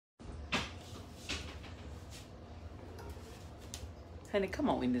Honey, come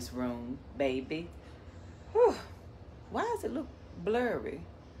on in this room, baby. Whew. Why does it look blurry?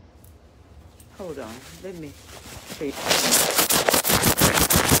 Hold on. Let me see.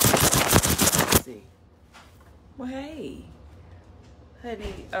 Well, hey.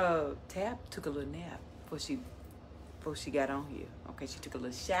 Honey, Tab took a little nap before she got on here. Okay, she took a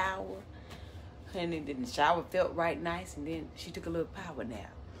little shower. Honey, then the shower felt right nice, and then she took a little power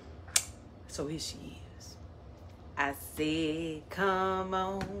nap. So here she is. I said, come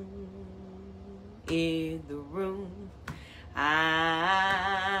on in the room.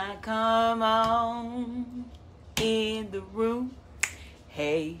 Come on in the room.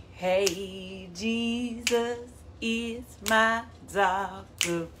 Hey, hey, Jesus is my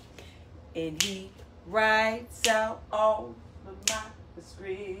doctor, and he writes out all of my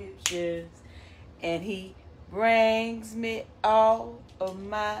prescriptions, and he brings me all of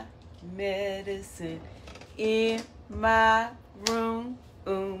my medicine in my room.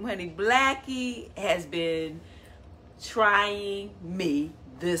 Honey, Blackie has been trying me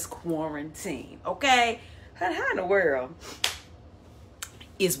this quarantine. Okay, how in the world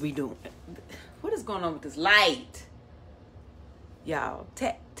is we doing? What is going on with this light? Y'all,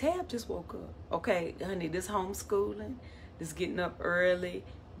 Tab just woke up. Okay, honey, this homeschooling, this getting up early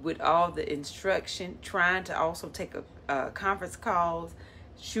with all the instruction, trying to also take a conference calls,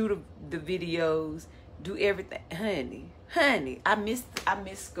 shoot the videos, do everything. Honey, I miss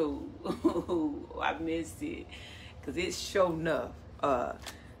school. I miss it. Because it sure enough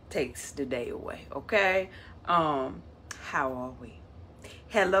takes the day away, okay? How are we?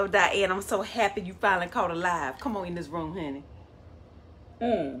 Hello, Diane. I'm so happy you finally caught alive. Come on in this room, honey.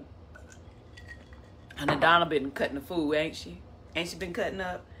 And Donna been cutting the food, ain't she? Ain't she been cutting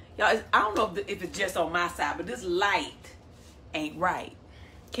up? Y'all, I don't know if it's just on my side, but this light ain't right.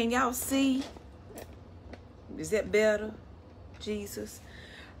 Can y'all see? Is that better? Jesus.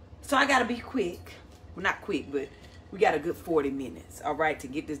 So I got to be quick. Well, not quick, but we got a good 40 minutes, all right, to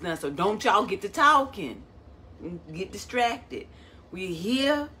get this done. So don't y'all get to talking. Get distracted. We're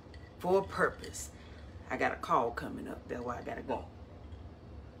here for a purpose. I got a call coming up. That's why I got to go.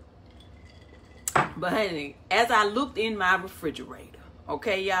 But honey, as I looked in my refrigerator,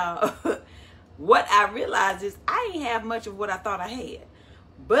 okay, y'all, what I realized is I ain't have much of what I thought I had.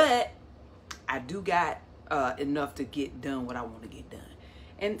 But I do got enough to get done what I want to get done.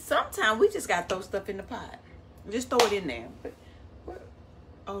 And sometimes we just got to throw stuff in the pot. Just throw it in there. But,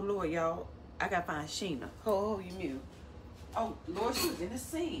 oh, Lord, y'all, I got to find Sheena. Hold you mute. Oh, Lord, she was in the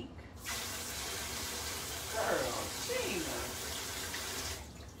sink. Girl, Sheena.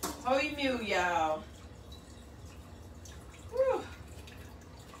 Hold you mute, y'all. Whew.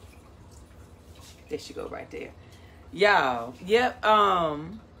 There she go right there. Y'all, yep,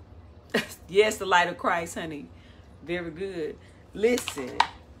 yes, the light of Christ, honey. Very good. Listen,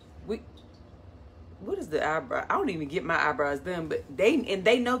 what is the eyebrow? I don't even get my eyebrows done, but they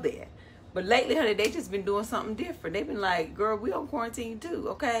know that. But lately, honey, they just been doing something different. They've been like, girl, we on quarantine too,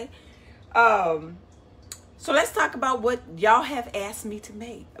 okay? So let's talk about what y'all have asked me to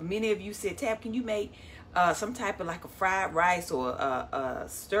make. Many of you said, Tab, can you make some type of like a fried rice or a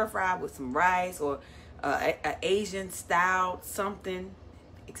stir fry with some rice or a Asian style something,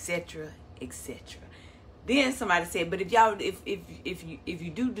 etc., etc. Then somebody said, but if y'all, if you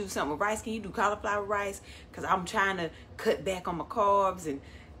do something with rice, can you do cauliflower rice? Because I'm trying to cut back on my carbs and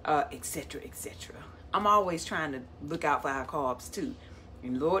etc., etc. I'm always trying to look out for our carbs too.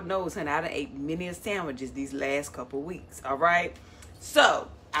 And Lord knows, honey, I done ate many a sandwiches these last couple of weeks. All right. So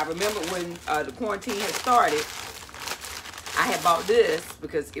I remember when the quarantine had started, I had bought this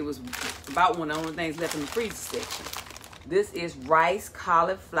because it was about one of the only things left in the freezer section. This is rice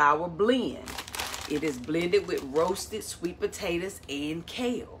cauliflower blend. It is blended with roasted sweet potatoes and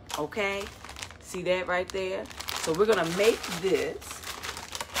kale. Okay, see that right there? So we're gonna make this,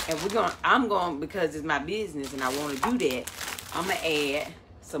 and I'm going, because it's my business and I want to do that, I'm gonna add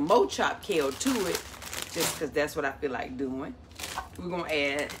some more chopped kale to it, just because that's what I feel like doing. We're gonna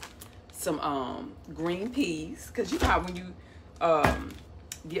add some green peas, because you know how when you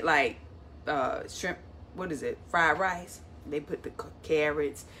get like shrimp, what is it, fried rice, they put the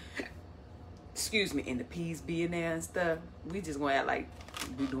carrots, excuse me, and the peas be in there and stuff. We just gonna act like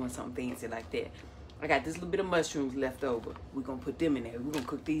we doing something fancy like that. I got this little bit of mushrooms left over. We're gonna put them in there. We're gonna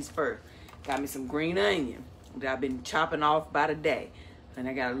cook these first. Got me some green onion that I've been chopping off by the day, and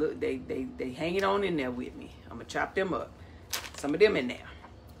I got a little, they hanging on in there with me. I'm gonna chop them up, some of them in there.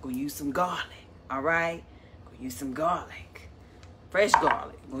 Gonna use some garlic, all right? Gonna use some garlic, fresh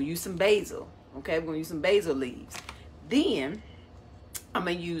garlic. Gonna use some basil, okay? We're gonna use some basil leaves. Then I'm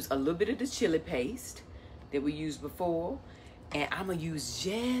gonna use a little bit of the chili paste that we used before, And I'm going to use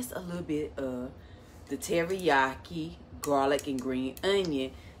just a little bit of the teriyaki, garlic, and green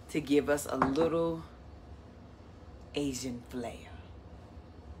onion to give us a little Asian flair.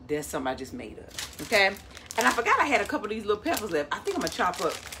 That's something I just made up. Okay? And I forgot I had a couple of these little peppers left. I think I'm going to chop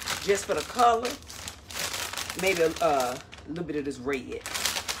up just for the color. Maybe a little bit of this red.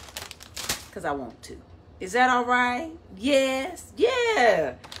 Because I want to. Is that all right? Yes.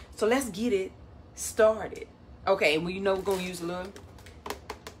 Yeah. So let's get it started. Okay, and we know we're going to use a little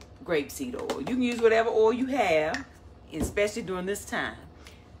grapeseed oil. You can use whatever oil you have, especially during this time.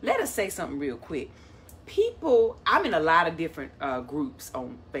 Let us say something real quick. People, I'm in a lot of different groups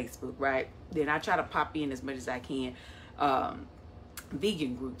on Facebook, right? Then I try to pop in as much as I can.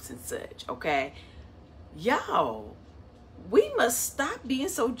 Vegan groups and such, okay? Y'all, we must stop being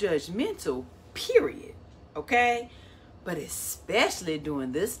so judgmental, period, okay? But especially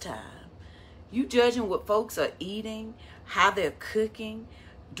during this time. You judging what folks are eating, how they're cooking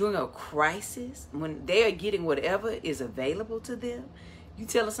during a crisis, when they are getting whatever is available to them. You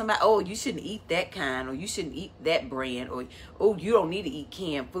telling somebody, oh, you shouldn't eat that kind, or you shouldn't eat that brand, or oh, you don't need to eat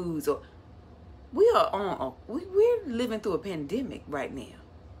canned foods. Or we're living through a pandemic right now.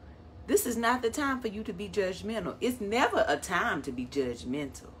 This is not the time for you to be judgmental. It's never a time to be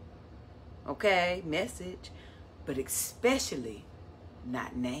judgmental. Okay, message, but especially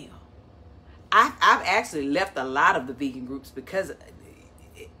not now. I've actually left a lot of the vegan groups because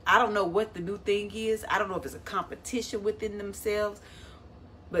I don't know what the new thing is. I don't know if it's a competition within themselves,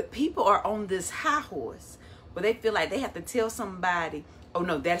 but people are on this high horse where they feel like they have to tell somebody, oh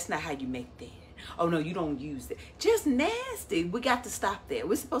no, that's not how you make that. Oh no, you don't use that. Just nasty. We got to stop that.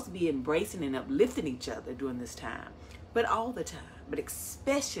 We're supposed to be embracing and uplifting each other during this time, but all the time, but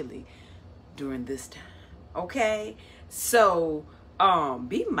especially during this time. Okay? So,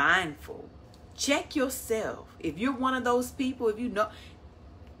 be mindful. Check yourself. If you're one of those people, if you know,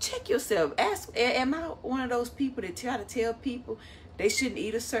 check yourself. Ask, am I one of those people that try to tell people they shouldn't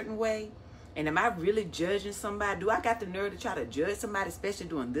eat a certain way? And am I really judging somebody? Do I got the nerve to try to judge somebody, especially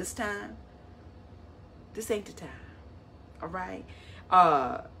during this time? This ain't the time. All right?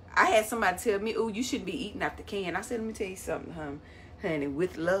 I had somebody tell me, oh, you shouldn't be eating out the can. I said, let me tell you something, honey,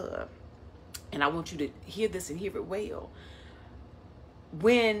 with love. And I want you to hear this and hear it well.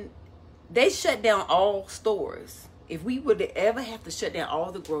 When they shut down all stores, if we would ever have to shut down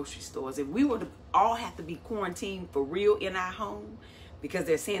all the grocery stores, if we would all have to be quarantined for real in our home, because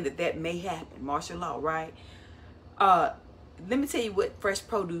they're saying that may happen, martial law, right? Let me tell you what fresh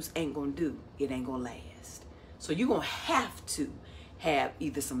produce ain't gonna do. It ain't gonna last. So you're gonna have to have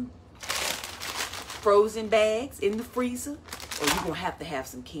either some frozen bags in the freezer, or you're gonna have to have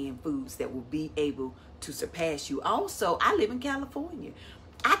some canned foods that will be able to surpass you. Also, I live in California.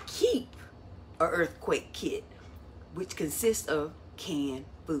 I keep an earthquake kit, which consists of canned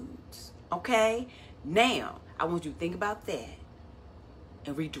foods. Okay? Now, I want you to think about that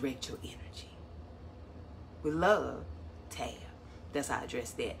and redirect your energy. With love, Tab. That's how I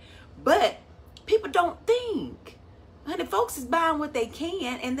address that. But people don't think. Honey, folks is buying what they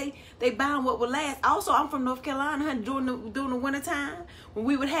can, and they buying what will last. Also, I'm from North Carolina, honey, during the wintertime, when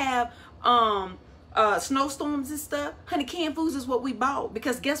we would have snowstorms and stuff, honey, canned foods is what we bought,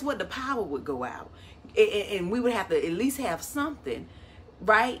 because guess what? The power would go out, and we would have to at least have something,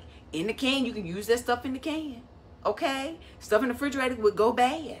 right? In the can, you can use that stuff in the can, okay? Stuff in the refrigerator would go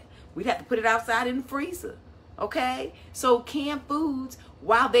bad. We'd have to put it outside in the freezer, okay? So canned foods,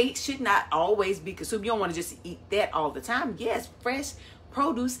 while they should not always be consumed, you don't want to just eat that all the time. Yes, fresh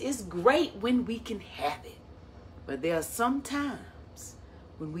produce is great when we can have it, but there are some times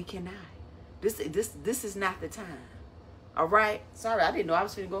when we cannot. This is not the time. All right? Sorry, I didn't know I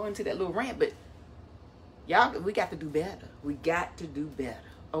was going to go into that little rant, but y'all, we got to do better. We got to do better.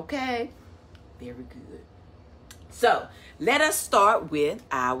 Okay? Very good. So, let us start with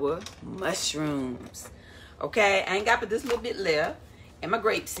our mushrooms. Okay? I ain't got but this little bit left. And my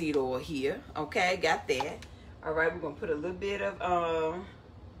grapeseed oil here. Okay? Got that. All right, we're going to put a little bit of,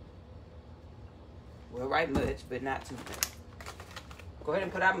 well, right much, but not too much. Go ahead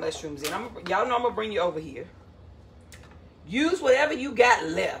and put our mushrooms in. Y'all know I'm going to bring you over here. Use whatever you got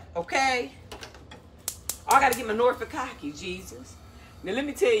left, okay? Oh, I got to get my Nori furikake, Jesus. Now, let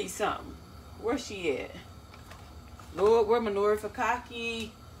me tell you something. Where's she at? Lord, where my Nori furikake?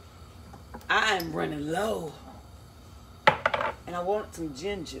 I am running low. And I want some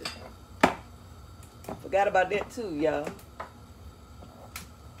ginger. Forgot about that too, y'all.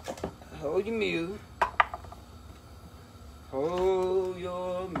 Hold your mule. Hold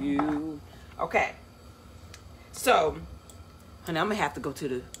your mule. Okay. So, honey, I'm gonna have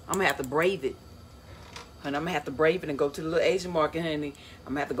to brave it. And I'm gonna have to brave it and go to the little Asian market, honey.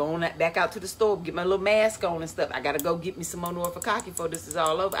 I'm gonna have to go on back out to the store, get my little mask on and stuff. I gotta go get me some more Nori furikake before this is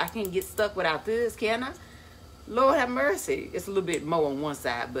all over. I can't get stuck without this, can I? Lord have mercy. It's a little bit more on one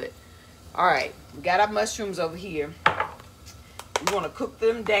side, but all right. We got our mushrooms over here. We want to cook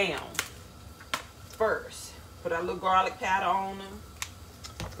them down first. Put our little garlic powder on them.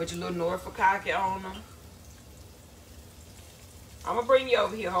 Put your little Nori furikake on them. I'm gonna bring you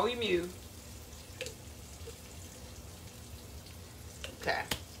over here. Hold your mute. Okay.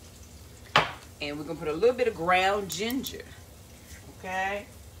 And we're gonna put a little bit of ground ginger. Okay?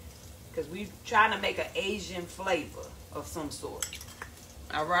 Because we're trying to make an Asian flavor of some sort.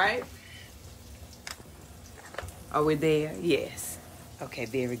 Alright? Are we there? Yes. Okay,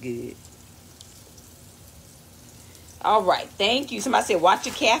 very good. Alright, thank you. Somebody said, watch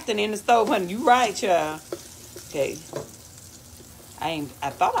your captain in the stove, honey. You right, child. Okay. I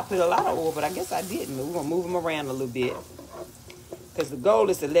thought I put a lot of oil, but I guess I didn't. We're going to move them around a little bit. Because the goal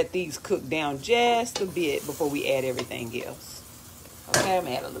is to let these cook down just a bit before we add everything else. Okay, I'm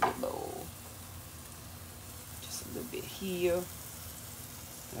going to add a little bit more. Just a little bit here.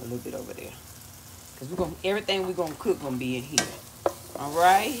 And a little bit over there. Because everything we're going to cook going to be in here.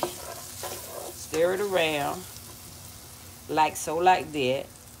 Alright? Stir it around. Like so, like that.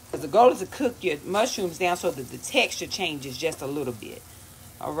 Because the goal is to cook your mushrooms down so that the texture changes just a little bit.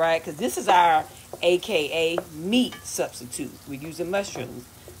 Alright? Because this is our AKA meat substitute. We're using mushrooms.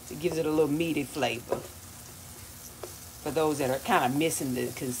 It gives it a little meaty flavor. For those that are kind of missing the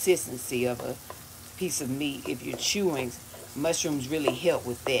consistency of a piece of meat, if you're chewing, mushrooms really help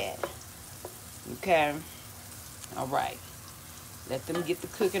with that. Okay? Alright. Let them get the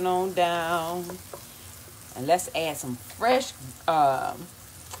cooking on down. And let's add some fresh,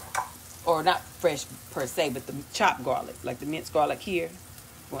 or not fresh per se, but the chopped garlic, like the minced garlic here.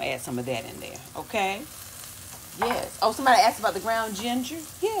 We're going to add some of that in there. Okay? Yes. Oh, somebody asked about the ground ginger?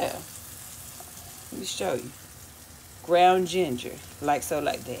 Yeah. Let me show you. Ground ginger. Like so,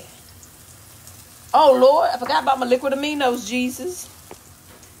 like that. Oh, Lord. I forgot about my liquid aminos, Jesus.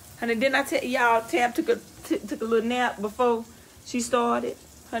 Honey, didn't I tell y'all Tab took a little nap before she started?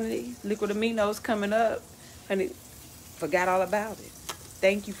 Honey, liquid aminos coming up. Honey, forgot all about it.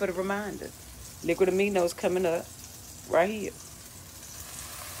 Thank you for the reminder. Liquid aminos coming up right here.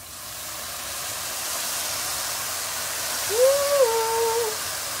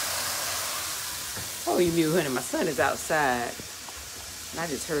 Oh, you mute, honey. My son is outside. And I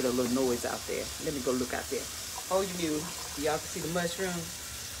just heard a little noise out there. Let me go look out there. Oh, you mute. Y'all can see the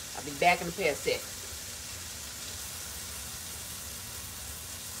mushrooms. I'll be back in a pair of seconds.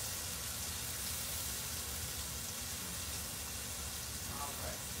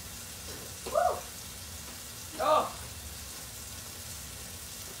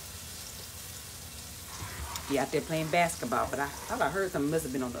 Out there playing basketball, but I thought I heard something. Must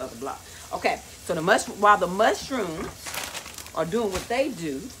have been on the other block. Okay, so while the mushrooms are doing what they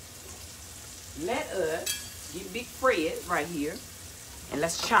do, let us get big Fred right here, and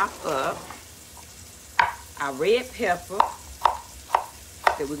let's chop up our red pepper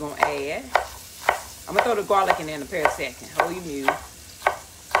that we're gonna add. I'm gonna throw the garlic in there in a pair of seconds. Hold your mute.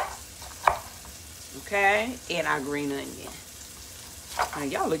 Okay, and our green onion. Now,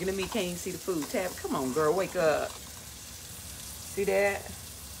 y'all looking at me, can't even see the food. Tab, come on, girl, wake up. See that?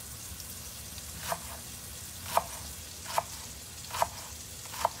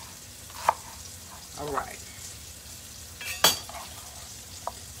 All right.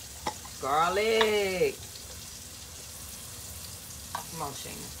 Garlic. Come on,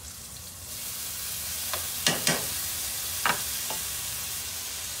 Shayna.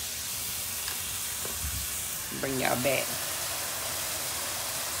 Bring y'all back.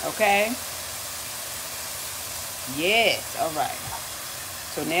 Okay? Yes, all right.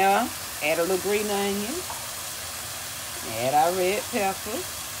 So now, add a little green onion. Add our red pepper.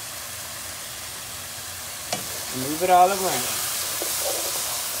 And move it all around.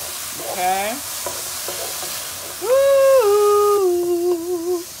 Okay? Woo!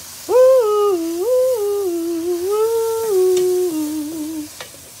 Woo!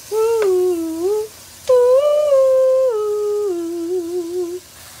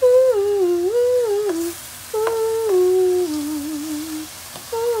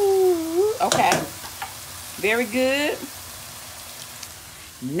 Very good.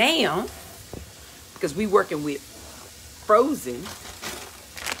 Now, because we're working with frozen,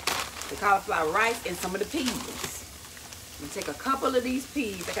 the cauliflower rice and some of the peas. I'm going to take a couple of these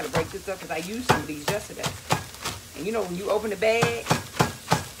peas. I got to break this up because I used some of these yesterday. And you know, when you open the bag,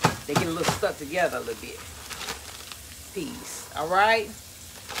 they get a little stuck together a little bit. Peas. All right?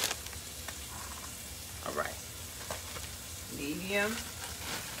 All right. Medium.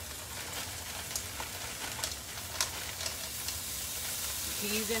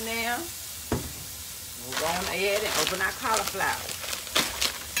 Peas in there. We'll go on ahead and open our cauliflower.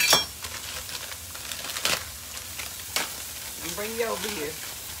 And bring you over here.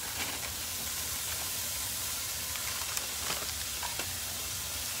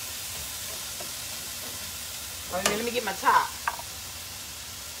 Oh, let me get my top.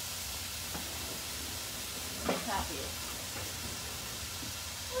 Top here.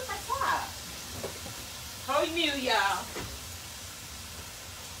 Where's my top? Hold your mute, y'all.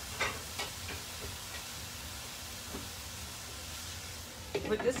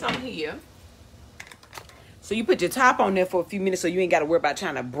 Put this on here. So you put your top on there for a few minutes so you ain't got to worry about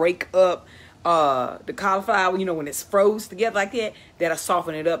trying to break up the cauliflower. You know, when it's froze together like that, that'll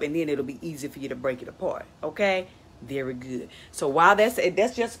soften it up and then it'll be easy for you to break it apart. Okay? Very good. So while that's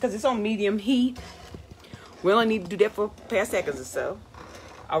just because it's on medium heat. We only need to do that for a pair of seconds or so.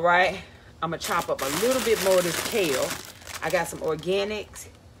 All right? I'm going to chop up a little bit more of this kale. I got some organic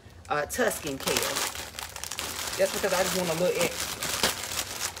Tuscan kale. Just because I just want a little extra.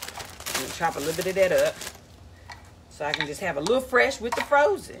 I'm going to chop a little bit of that up. So I can just have a little fresh with the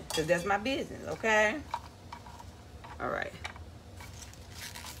frozen. Because that's my business, okay? All right.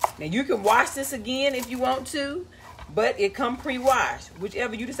 Now you can wash this again if you want to. But it come pre-washed.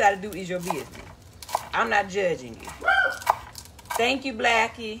 Whichever you decide to do is your business. I'm not judging you. Thank you,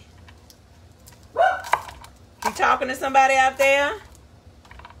 Blackie. You talking to somebody out there?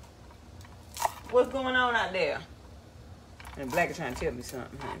 What's going on out there? And Blackie trying to tell me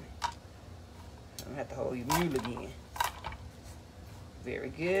something, honey. I'm gonna have to hold you mule again. Very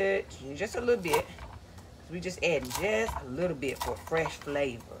good. Just a little bit. We just adding just a little bit for fresh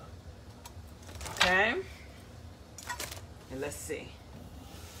flavor. Okay? And let's see.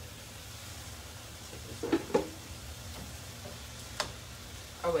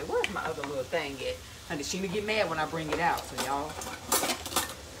 Oh wait, where's my other little thing at? Honey, Sheena get mad when I bring it out, so y'all.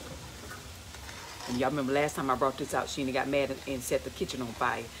 And y'all remember last time I brought this out, Sheena got mad and set the kitchen on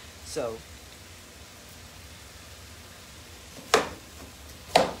fire. So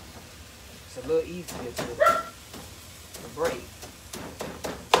it's a little easier to break,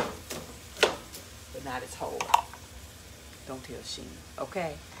 but not as whole. Don't tell Sheena,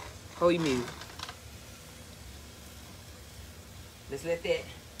 okay? Hold your mute. Let's let that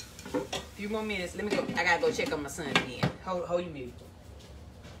a few more minutes. Let me go. I gotta go check on my son again. Hold your mute.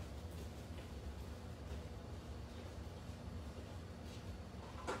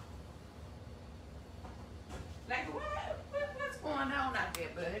 Like what's going on out there,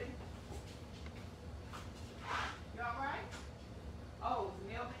 buddy? You all right? Oh,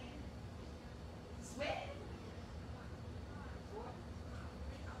 the mailman? Sweat?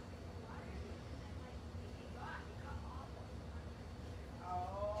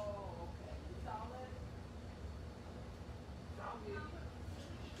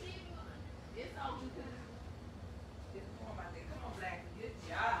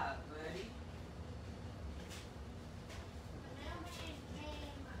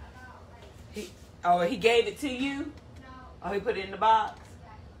 Oh, he gave it to you? No. Oh, he put it in the box?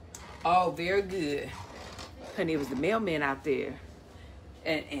 Oh, very good. Honey, it was the mailman out there.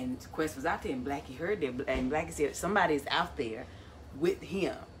 And Quest was out there, and Blackie heard that. And Blackie said, somebody's out there with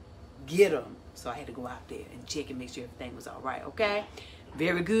him. Get him. So I had to go out there and check and make sure everything was all right, okay?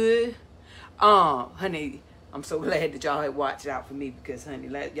 Very good. Honey, I'm so glad that y'all had watched out for me because, honey,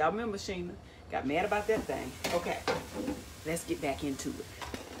 y'all remember Sheena got mad about that thing. Okay, let's get back into it.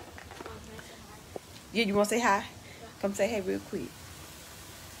 Yeah, you want to say hi? Come say hey real quick.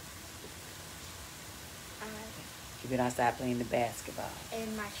 You've been outside playing the basketball.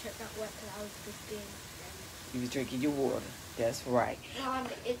 And my shirt got wet because I was just being... You was drinking your water. That's right. No,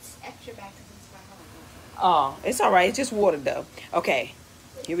 it's extra bad because it's my Oh, home. it's all right. It's just water, though. Okay,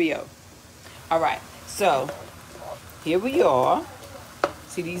 here we go. All right, so here we are.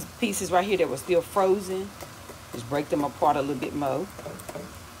 See these pieces right here that were still frozen? Just break them apart a little bit more.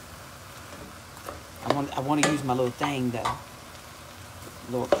 I want to use my little thing though.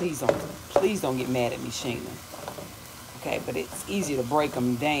 Lord, please don't get mad at me, Sheena. Okay, but it's easier to break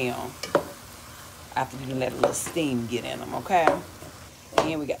them down after you let a little steam get in them. Okay,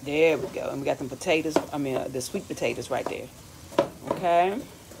 and there we go, and we got them potatoes. The sweet potatoes right there. Okay,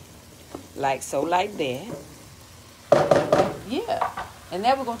 like so, like that. Yeah, and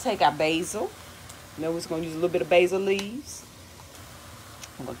now we're gonna take our basil. Now we're gonna use a little bit of basil leaves.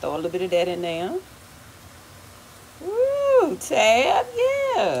 I'm gonna throw a little bit of that in there. Ooh, Tab,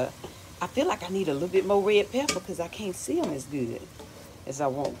 yeah. I feel like I need a little bit more red pepper because I can't see them as good as I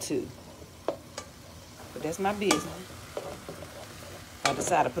want to. but that's my business. I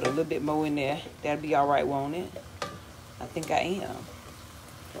decided to put a little bit more in there. That'll be all right, won't it? I think I am.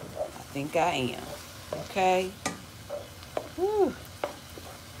 I think I am. Okay. Whew.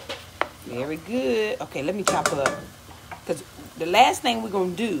 Very good. Okay, let me chop up. Because the last thing we're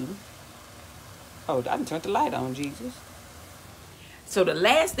going to do... Oh, I done turned the light on, Jesus. So the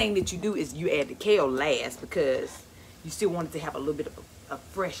last thing that you do is you add the kale last because you still want it to have a little bit of a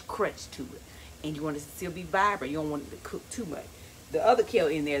fresh crunch to it. And you want it to still be vibrant. You don't want it to cook too much. The other kale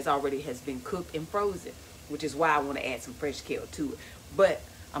in there already has been cooked and frozen, which is why I want to add some fresh kale to it. But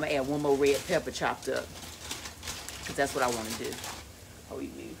I'm going to add one more red pepper chopped up because that's what I want to do. Oh, you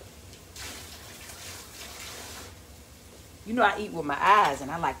do. You know I eat with my eyes, and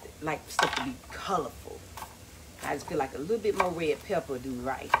I like stuff to be colorful. I just feel like a little bit more red pepper do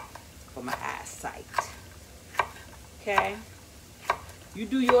right for my eyesight. Okay? You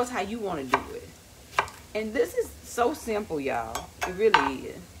do yours how you want to do it. And this is so simple, y'all. It really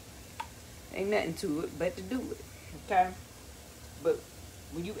is. Ain't nothing to it but to do it. Okay? But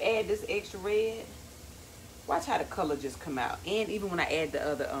when you add this extra red, watch how the color just come out. And even when I add the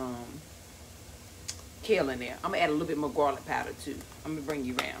other kale in there, I'm gonna add a little bit more garlic powder too. I'm gonna bring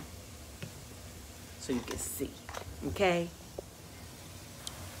you around so you can see. Okay?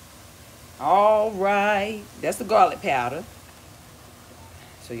 All right. That's the garlic powder.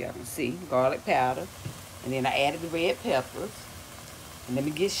 So y'all can see garlic powder. And then I added the red peppers. And let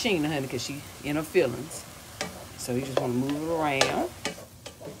me get Sheena, honey, because she in her feelings. So you just want to move it around.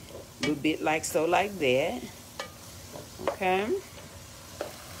 A little bit like so, like that. Okay?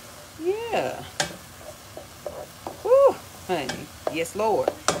 Yeah. Whew, honey. Yes, Lord.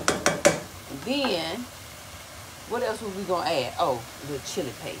 And then, what else were we going to add? Oh, a little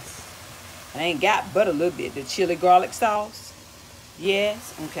chili paste. I ain't got but a little bit. The chili garlic sauce.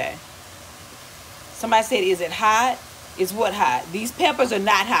 Yes? Okay. Somebody said, is it hot? Is what hot? These peppers are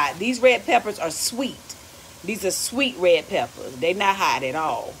not hot. These red peppers are sweet. These are sweet red peppers. They're not hot at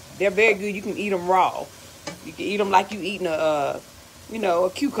all. They're very good. You can eat them raw. You can eat them like you eating a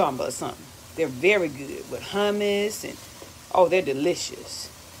cucumber or something. They're very good with hummus and, oh, they're delicious.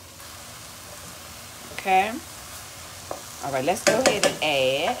 Okay. All right, let's go ahead and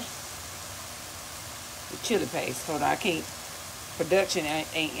add the chili paste. Hold on, I can't. Production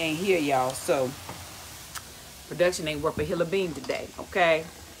ain't here, y'all. So production ain't worth a hill of bean today. Okay.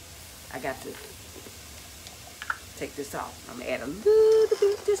 I got to take this off. I'm gonna add a little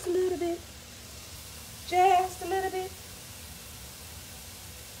bit, just a little bit, just a little bit,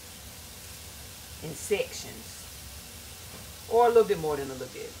 in sections, or a little bit more than a little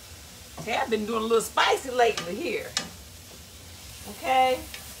bit. Okay, I've been doing a little spicy lately here. Okay.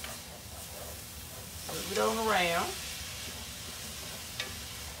 Move it on around.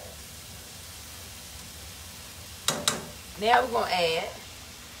 Now we're going to add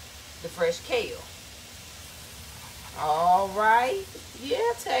the fresh kale. All right.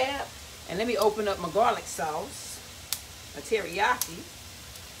 Yeah, Tab. And let me open up my garlic sauce, my teriyaki.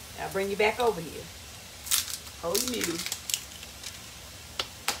 I'll bring you back over here. Hold your mute.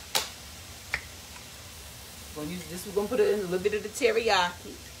 We're gonna use this. We're gonna put in a little bit of the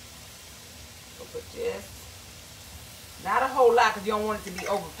teriyaki. We'll put just not a whole lot because you don't want it to be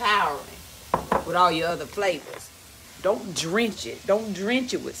overpowering with all your other flavors. Don't drench it. Don't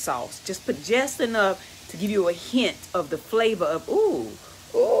drench it with sauce. Just put just enough to give you a hint of the flavor of ooh,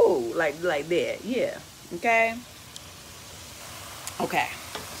 like that. Yeah. Okay. Okay.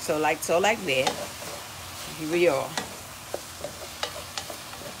 So like that. Here we are.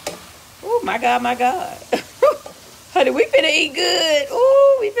 Oh my God, my God. Honey, we finna eat good.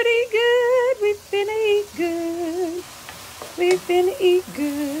 Ooh, we finna eat good. We finna eat good. We finna eat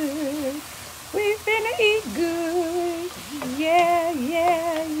good. We finna eat good. Yeah,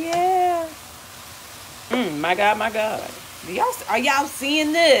 yeah, yeah. My God, my God. Are y'all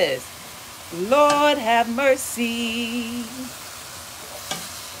seeing this? Lord have mercy.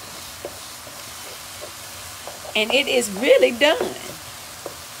 And it is really done.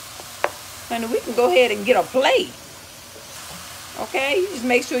 Honey, we can go ahead and get a plate. Okay, you just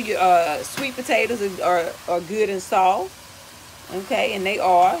make sure your sweet potatoes are good and soft. Okay, and they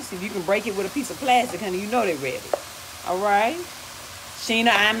are. So if you can break it with a piece of plastic, honey, you know they're ready. All right.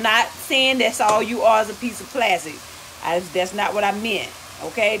 Sheena, I'm not saying that's all you are is a piece of plastic. That's not what I meant.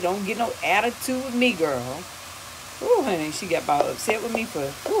 Okay, don't get no attitude with me, girl. Ooh, honey, she got about upset with me for,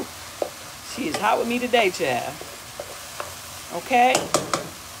 ooh, she is hot with me today, child. Okay.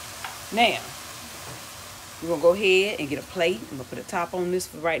 Now, we're going to go ahead and get a plate. I'm going to put a top on this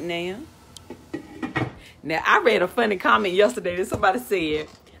for right now. Now, I read a funny comment yesterday that somebody said,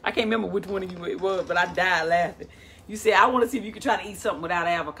 I can't remember which one of you it was, but I died laughing. You said, I want to see if you can try to eat something without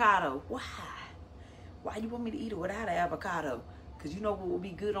avocado. Why? Why you want me to eat it without avocado? Because you know what would be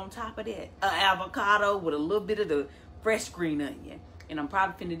good on top of that? An avocado with a little bit of the fresh green onion. And I'm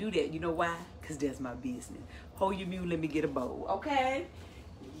probably finna do that. You know why? Because that's my business. Hold your mule, let me get a bowl. Okay?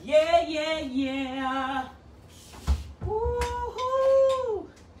 Yeah, yeah, yeah. Woo-hoo.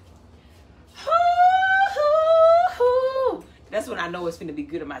 Hoo-hoo-hoo. That's when I know it's finna be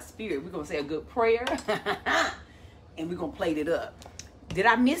good in my spirit. We're going to say a good prayer. And we're going to plate it up. Did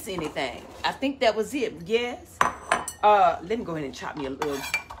I miss anything? I think that was it. Yes. Let me go ahead and chop me a little.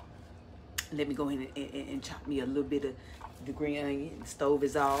 Let me go ahead and chop me a little bit of the green onion. The stove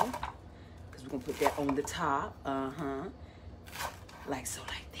is off. Because we're going to put that on the top. Like so,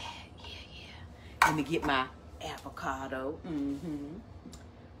 like that. Yeah, yeah. Let me get my avocado.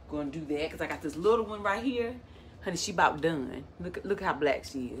 Going to do that because I got this little one right here. Honey, she about done. Look how black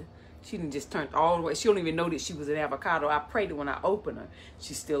she is. She didn't just turn all the way. She don't even know that she was an avocado. I pray that when I open her,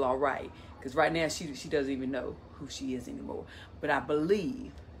 she's still all right. Because right now, she doesn't even know who she is anymore. But I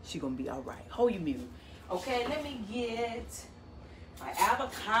believe she's going to be all right. Hold your mule. Okay, let me get my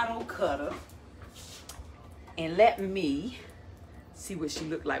avocado cutter. And let me see what she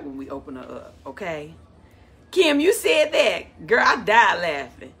looked like when we open her up. Okay? Kim, you said that. Girl, I died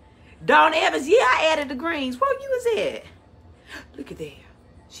laughing. Dawn Evans, yeah, I added the greens. Where you was at? Look at there.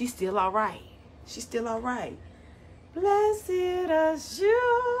 She's still all right. She's still all right. Blessed assurance.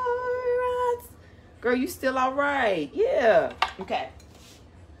 Girl, you still all right. Yeah. Okay.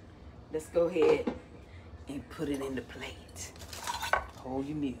 Let's go ahead and put it in the plate. Hold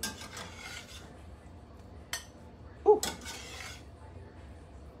your mule. Ooh.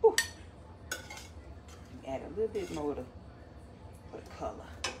 Ooh. Add a little bit more for the color.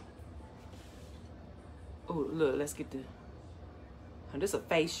 Oh, look, let's get the... this is a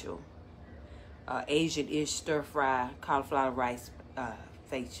facial. Asian-ish stir-fry cauliflower rice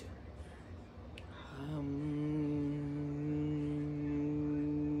facial.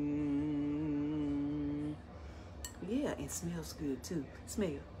 Yeah, it smells good too.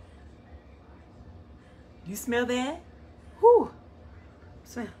 Smell. You smell that? Whoo.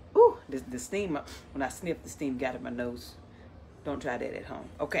 Smell. Ooh, the steam, when I sniff, the steam got in my nose. Don't try that at home.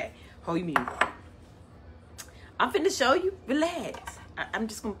 Okay, hold your mute. I'm finna show you. Relax. I'm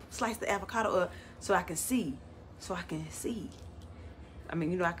just gonna slice the avocado up so I can see. I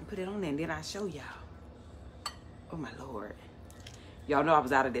mean, you know, I can put it on there and then I'll show y'all. Oh my Lord. Y'all know I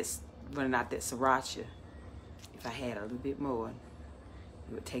was running out that sriracha. If I had a little bit more,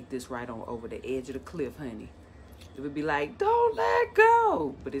 it would take this right on over the edge of the cliff, honey. It would be like, don't let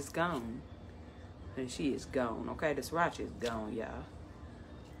go. But it's gone. And she is gone, okay? The sriracha is gone, y'all.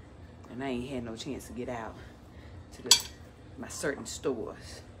 And I ain't had no chance to get out to my certain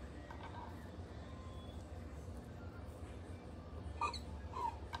stores.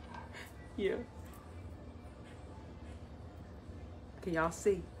 Yeah. Can y'all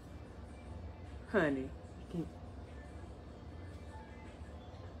see? Honey.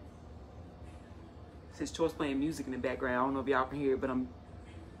 Since Troy's playing music in the background, I don't know if y'all can hear it, but I'm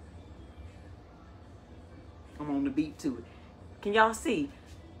on the beat to it. Can y'all see?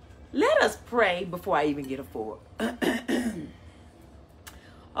 Let us pray before I even get a fork.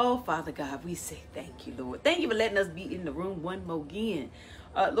 Oh, Father God, we say thank you, Lord. Thank you for letting us be in the room one more again.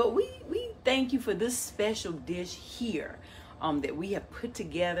 Lord, we thank you for this special dish here that we have put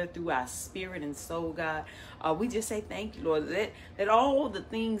together through our spirit and soul, God. We just say thank you, Lord. Let all the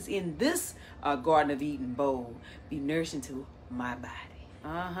things in this Garden of Eden bowl be nourishing to my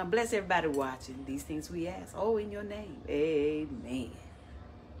body. Bless everybody watching. These things we ask. Oh, in your name. Amen.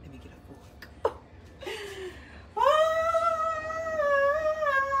 Let me get a fork.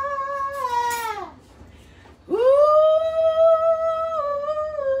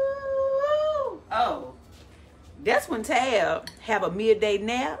 Oh, that's when Tab have a midday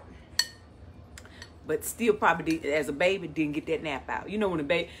nap, but still probably as a baby didn't get that nap out. You know when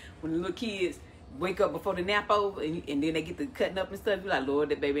the little kids wake up before the nap over and then they get the cutting up and stuff, you're like, Lord,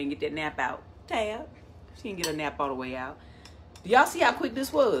 that baby ain't get that nap out. Tab, she didn't get her nap all the way out. Do y'all see how quick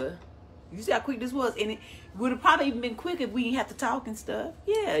this was? You see how quick this was? And it would have probably even been quicker if we didn't have to talk and stuff.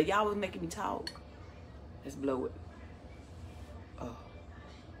 Yeah, y'all was making me talk. Let's blow it. Oh.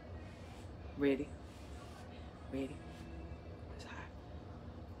 Ready? Ready? It's hot.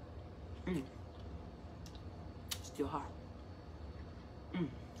 Still hot.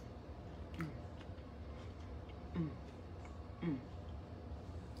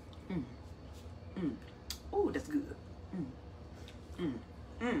 Oh, that's good.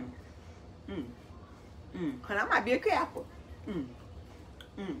 Honey, I might be a careful.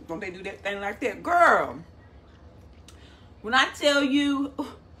 Don't they do that thing like that? Girl, when I tell you,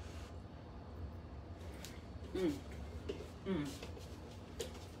 oh,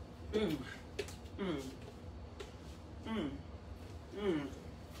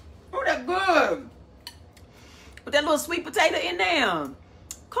 that's good. With that little sweet potato in there.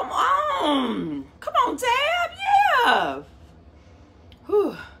 Come on. Come on, Tab. Yeah.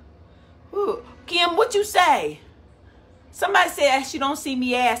 Whew. Whew. Kim, what you say? Somebody said she don't see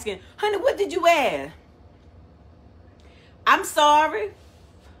me asking. Honey, what did you ask? I'm sorry.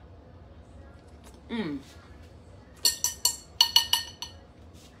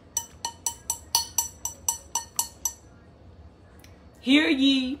 Hear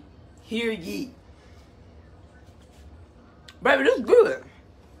ye, hear ye. Baby, this is good.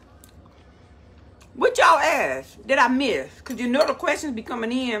 What y'all ask? Did I miss? Because you know the questions be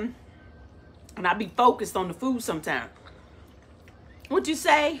coming in and I be focused on the food sometimes. What you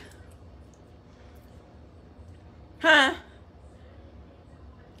say? Huh?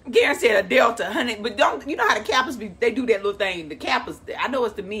 Garen said a delta, honey, but don't, you know how the Kappas be, they do that little thing. The Kappas, I know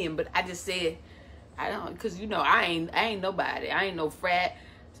it's the men, but I just said, I don't, because you know, I ain't nobody. I ain't no frat,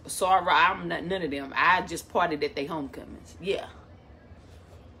 sorry, I'm not, none of them. I just partied at their homecomings. Yeah.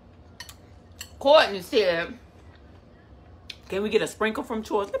 Courtney said, can we get a sprinkle from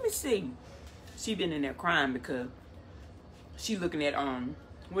Choice? Let me see. She been in there crying because she looking at,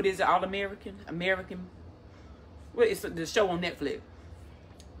 what is it, All American? What is the show on Netflix?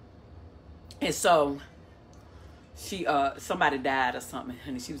 And so, she, somebody died or something,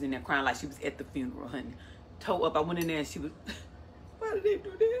 honey. She was in there crying like she was at the funeral, honey. Toe up, I went in there and she was, why did they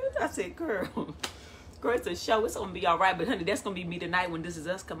do this? I said, girl, it's a show. It's going to be all right. But, honey, that's going to be me tonight when This Is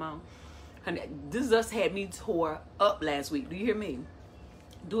Us come on. Honey, This Is Us had me tore up last week. Do you hear me?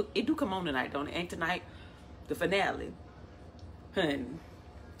 It do come on tonight, don't it? Ain't tonight the finale? Honey,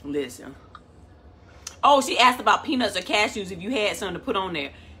 listen. Oh, she asked about peanuts or cashews if you had something to put on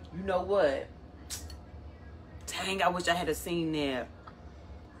there. You know what? Dang, I wish I had seen that.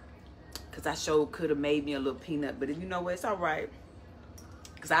 Because I sure could have made me a little peanut. But you know what? It's all right.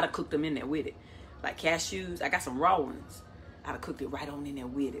 Because I'd have cooked them in there with it. Like cashews. I got some raw ones. I'd have cooked it right on in there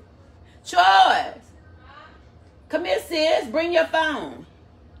with it. Choice! Come here, sis. Bring your phone.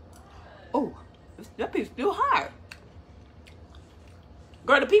 Oh, that piece still hot.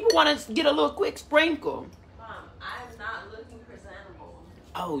 Girl, the people want to get a little quick sprinkle. Mom, I'm not looking presentable.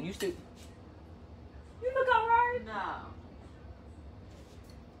 Oh, you still... You look all right? No.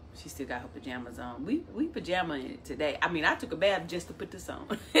 She still got her pajamas on. We pajama in today. I mean, I took a bath just to put this on.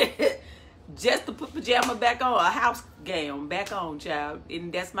 Just to put pajama back on. A house gown back on, child.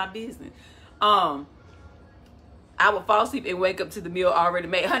 And that's my business. I would fall asleep and wake up to the meal already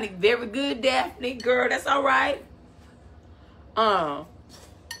made. Honey, very good, Daphne. Girl, that's all right.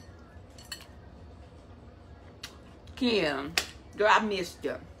 Kim, girl, I missed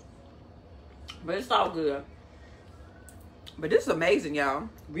you. But it's all good. But this is amazing, y'all.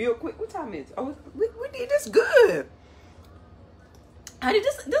 Real quick. What time is it? Oh, we did this good. Honey,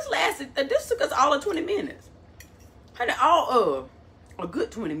 this lasted, this took us all of 20 minutes. Honey, all of a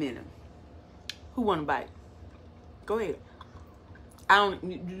good 20 minutes. Who want to bite? Go ahead.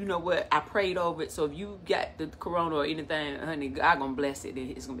 You know what? I prayed over it. So if you got the corona or anything, honey, God gonna bless it.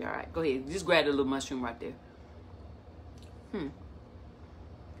 It's gonna be all right. Go ahead. Just grab the little mushroom right there.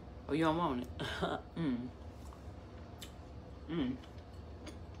 Oh, you don't want it?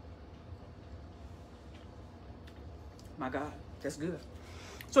 My God, that's good.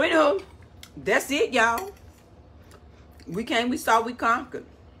 So anywho, that's it, y'all. We came, we saw, we conquered.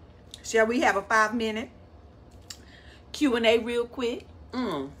 Shall we have a 5-minute Q&A real quick?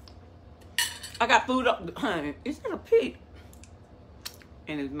 I got food up, honey. It's not a pig.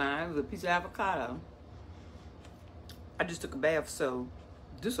 And it's mine. It was a piece of avocado. I just took a bath, so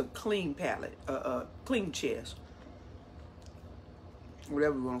this is a clean palate, clean chest.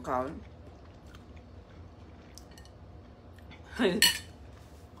 Whatever you want to call it.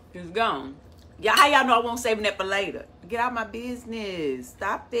 It's gone. Yeah, how y'all know I won't save that for later? Get out of my business.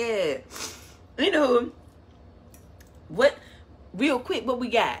 Stop that. Anywho, what, real quick, what we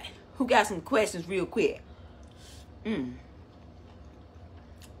got? Who got some questions real quick?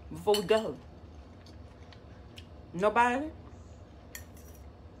 Before we go. Nobody?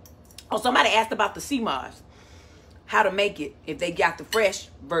 Oh, somebody asked about the sea moss. How to make it if they got the fresh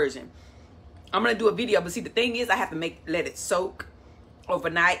version. I'm going to do a video, but see, the thing is, I have to let it soak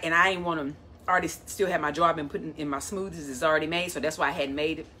overnight, and I ain't want to already still have my jar I've been putting in my smoothies. It's already made, so that's why I hadn't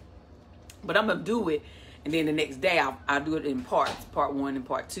made it. But I'm going to do it, and then the next day, I'll do it in parts, part 1 and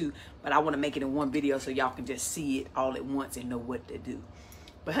part 2. But I want to make it in one video so y'all can just see it all at once and know what to do.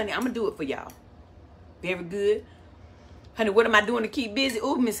 But honey, I'm gonna do it for y'all. Very good. Honey, what am I doing to keep busy?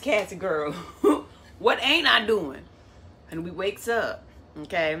 Ooh, Miss Cassie girl. What ain't I doing? And we wakes up.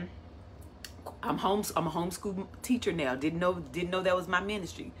 Okay. I'm a homeschool teacher now. Didn't know that was my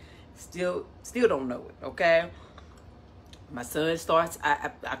ministry. Still don't know it. Okay. My son starts,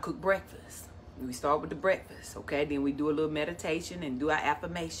 I cook breakfast. We start with the breakfast, okay? Then we do a little meditation and do our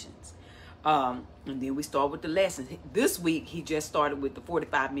affirmations. And then we start with the lessons. This week, he just started with the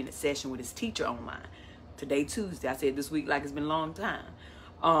 45-minute session with his teacher online. Today, Tuesday. I said this week like it's been a long time.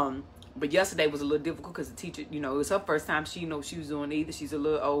 But yesterday was a little difficult because the teacher, you know, it was her first time. She didn't know what she was doing either. She's a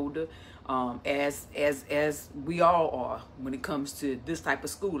little older, as we all are when it comes to this type of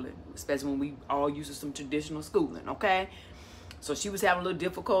schooling, especially when we all used to some traditional schooling, okay? So she was having a little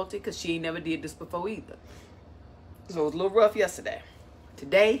difficulty because she ain't never did this before either. So it was a little rough yesterday.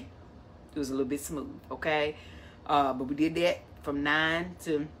 Today, it was a little bit smooth, okay? But we did that from 9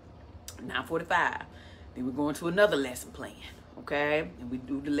 to 9:45. Then we're going to another lesson plan, okay? And we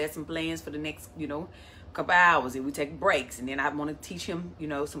do the lesson plans for the next, you know, couple hours. And we take breaks. And then I want to teach him, you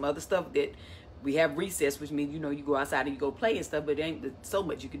know, some other stuff that we have recess, which means, you know, you go outside and you go play and stuff. But there ain't so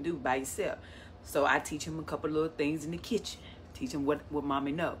much you can do by yourself. So I teach him a couple of little things in the kitchen. Teach him what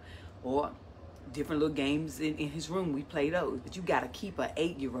mommy know, or different little games in his room. We play those, but you got to keep an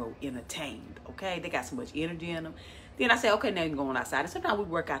 8-year-old entertained, okay? They got so much energy in them. Then I say, okay, now you're going outside. And sometimes we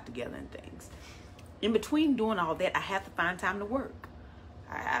work out together and things. In between doing all that, I have to find time to work.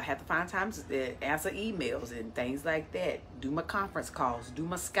 I have to find time to answer emails and things like that. Do my conference calls. Do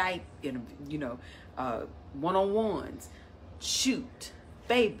my Skype, you know, one-on-ones. Shoot,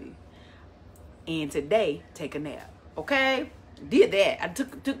 baby. And today, take a nap, okay? Did that. I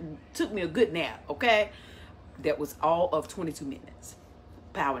took me a good nap, okay? That was all of 22 minutes.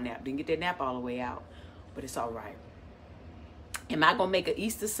 Power nap. Didn't get that nap all the way out, but it's all right. Am I going to make an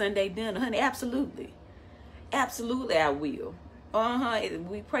Easter Sunday dinner? Honey, absolutely. Absolutely I will.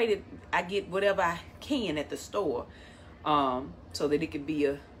 We pray that I get whatever I can at the store so that it can be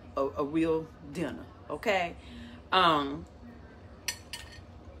a real dinner, okay?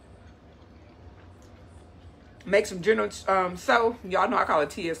 Make some general so y'all know I call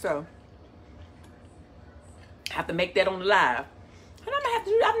it TSO. Have to make that on the live. And I'm gonna have to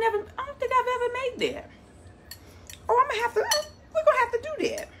do I don't think I've ever made that. Oh, we're gonna have to do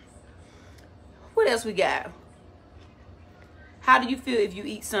that. What else we got? How do you feel if you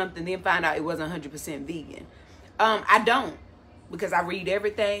eat something then find out it wasn't 100% vegan? I don't, because I read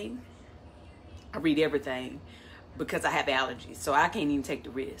everything. I read everything because I have allergies, so I can't even take the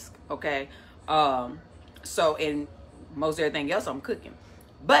risk, okay? So, and most everything else I'm cooking.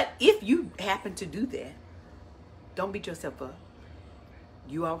 But if you happen to do that, don't beat yourself up.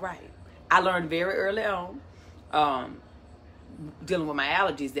 You all right. I learned very early on, dealing with my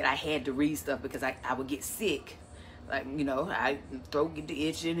allergies, that I had to read stuff because I would get sick. Like, you know, throat get to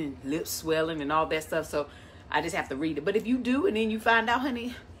itching and lips swelling and all that stuff. So I just have to read it. But if you do and then you find out,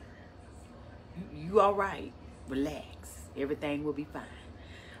 honey, you all right. Relax. Everything will be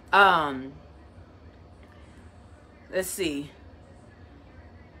fine. Let's see.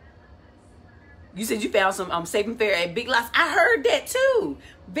 You said you found some Safe and Fair at Big Lots. I heard that too.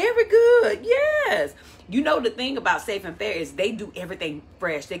 Very good. Yes. You know, the thing about Safe and Fair is they do everything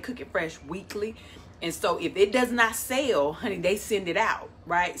fresh. They cook it fresh weekly. And so if it does not sell, honey, they send it out,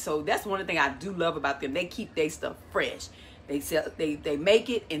 right? So that's one of the things I do love about them. They keep their stuff fresh. They make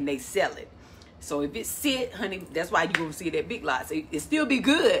it and they sell it. So if it sit, honey, that's why you're going to see it at Big Lots. It still be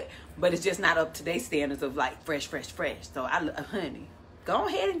good, but it's just not up to their standards of like fresh. So honey, go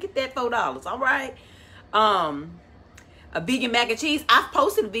ahead and get that $4, all right? A vegan mac and cheese. I've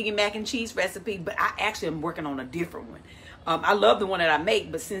posted a vegan mac and cheese recipe, but I actually am working on a different one. I love the one that I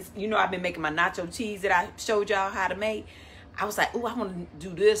make, but since, you know, I've been making my nacho cheese that I showed y'all how to make, I was like, oh, I want to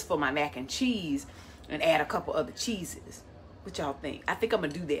do this for my mac and cheese and add a couple other cheeses. What y'all think? I think I'm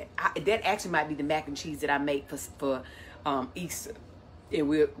going to do that. That actually might be the mac and cheese that I make for Easter. And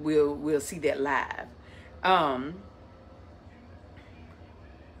we'll see that live.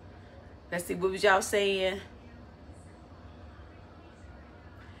 Let's see, what was y'all saying?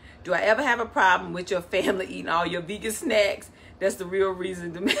 Do I ever have a problem with your family eating all your vegan snacks? That's the real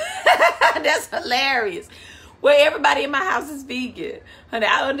reason to me. That's hilarious. Well, everybody in my house is vegan. Honey,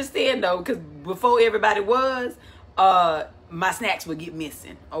 I understand though, because before everybody was, my snacks would get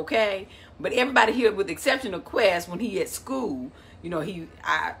missing, okay? But everybody here, with the exception of Quest, when he at school, you know,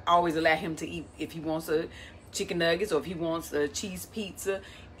 I always allow him to eat if he wants a chicken nuggets or if he wants a cheese pizza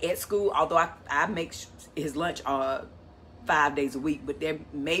at school. Although I make his lunch 5 days a week, but there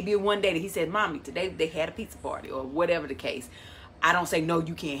may be one day that he said, Mommy, today they had a pizza party or whatever the case. I don't say, no,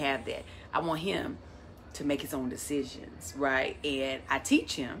 you can't have that. I want him to make his own decisions, right? And I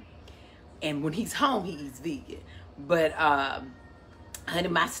teach him. And when he's home, he eats vegan. But, honey,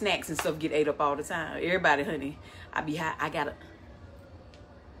 my snacks and stuff get ate up all the time. Everybody, honey, I got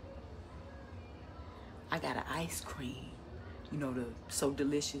an ice cream. You know, the so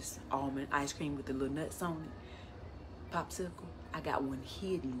delicious almond ice cream with the little nuts on it. Popsicle. I got one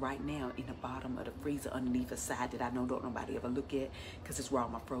hidden right now in the bottom of the freezer underneath a side that I know don't nobody ever look at, because it's where all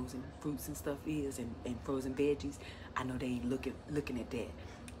my frozen fruits and stuff is, and frozen veggies. I know they ain't looking at that.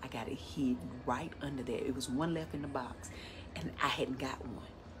 I got it hidden right under there. It was one left in the box, and I hadn't got one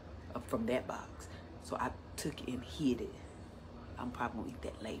from that box. So I took it and hid it. I'm probably gonna eat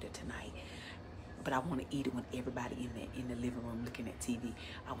that later tonight. But I want to eat it when everybody in the living room looking at TV.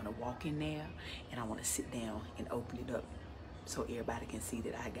 I want to walk in there and I want to sit down and open it up so everybody can see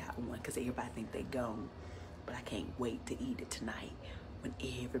that I got one, because everybody think they gone. But I can't wait to eat it tonight when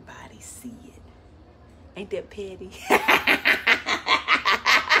everybody see it. Ain't that petty?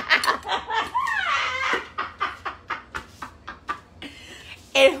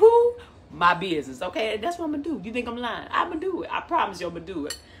 And who? My business, okay? That's what I'm gonna do. You think I'm lying? I'm gonna do it. I promise you I'm gonna do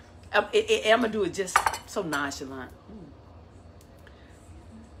it. I'm gonna do it just so nonchalant.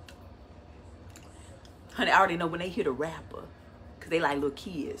 Honey, I already know when they hear the rapper, because they like little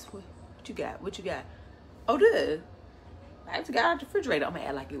kids. What you got? What you got? Oh, good. I just got out the refrigerator. I'm gonna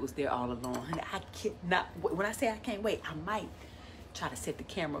act like it was there all along. Honey, I cannot. When I say I can't wait, I might try to set the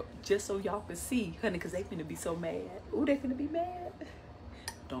camera just so y'all can see, honey, because they finna be so mad. Ooh, they finna be mad.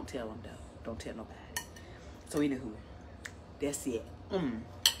 Don't tell them, though. Don't tell nobody. So, anywho, that's it.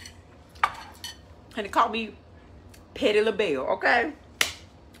 Honey, call me Petty LaBelle, okay?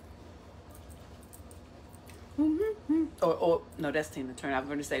 Or no, that's Tina Turner. I was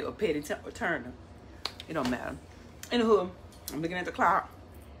going to say, or Petty Turner. It don't matter. Anywho, I'm looking at the clock.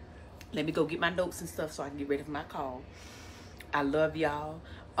 Let me go get my notes and stuff so I can get ready for my call. I love y'all.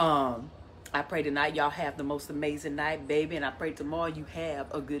 I pray tonight y'all have the most amazing night, baby. And I pray tomorrow you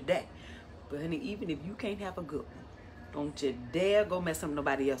have a good day. But, honey, even if you can't have a good one, don't you dare go mess up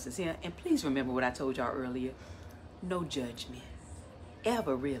nobody else's here. And please remember what I told y'all earlier. No judgment.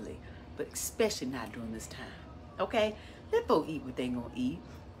 Ever, really. But especially not during this time. Okay? Let folks eat what they gonna eat.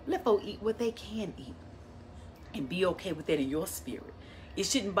 Let folks eat what they can eat. And be okay with that in your spirit. It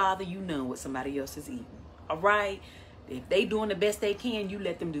shouldn't bother you none what somebody else is eating. Alright? If they doing the best they can, you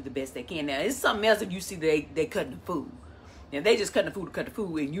let them do the best they can. Now, it's something else if you see they cutting the food. Now, if they just cutting the food to cut the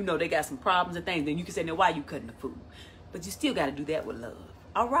food, and you know they got some problems and things, then you can say, now, why you cutting the food? But you still got to do that with love.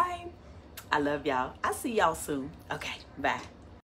 All right? I love y'all. I'll see y'all soon. Okay, bye.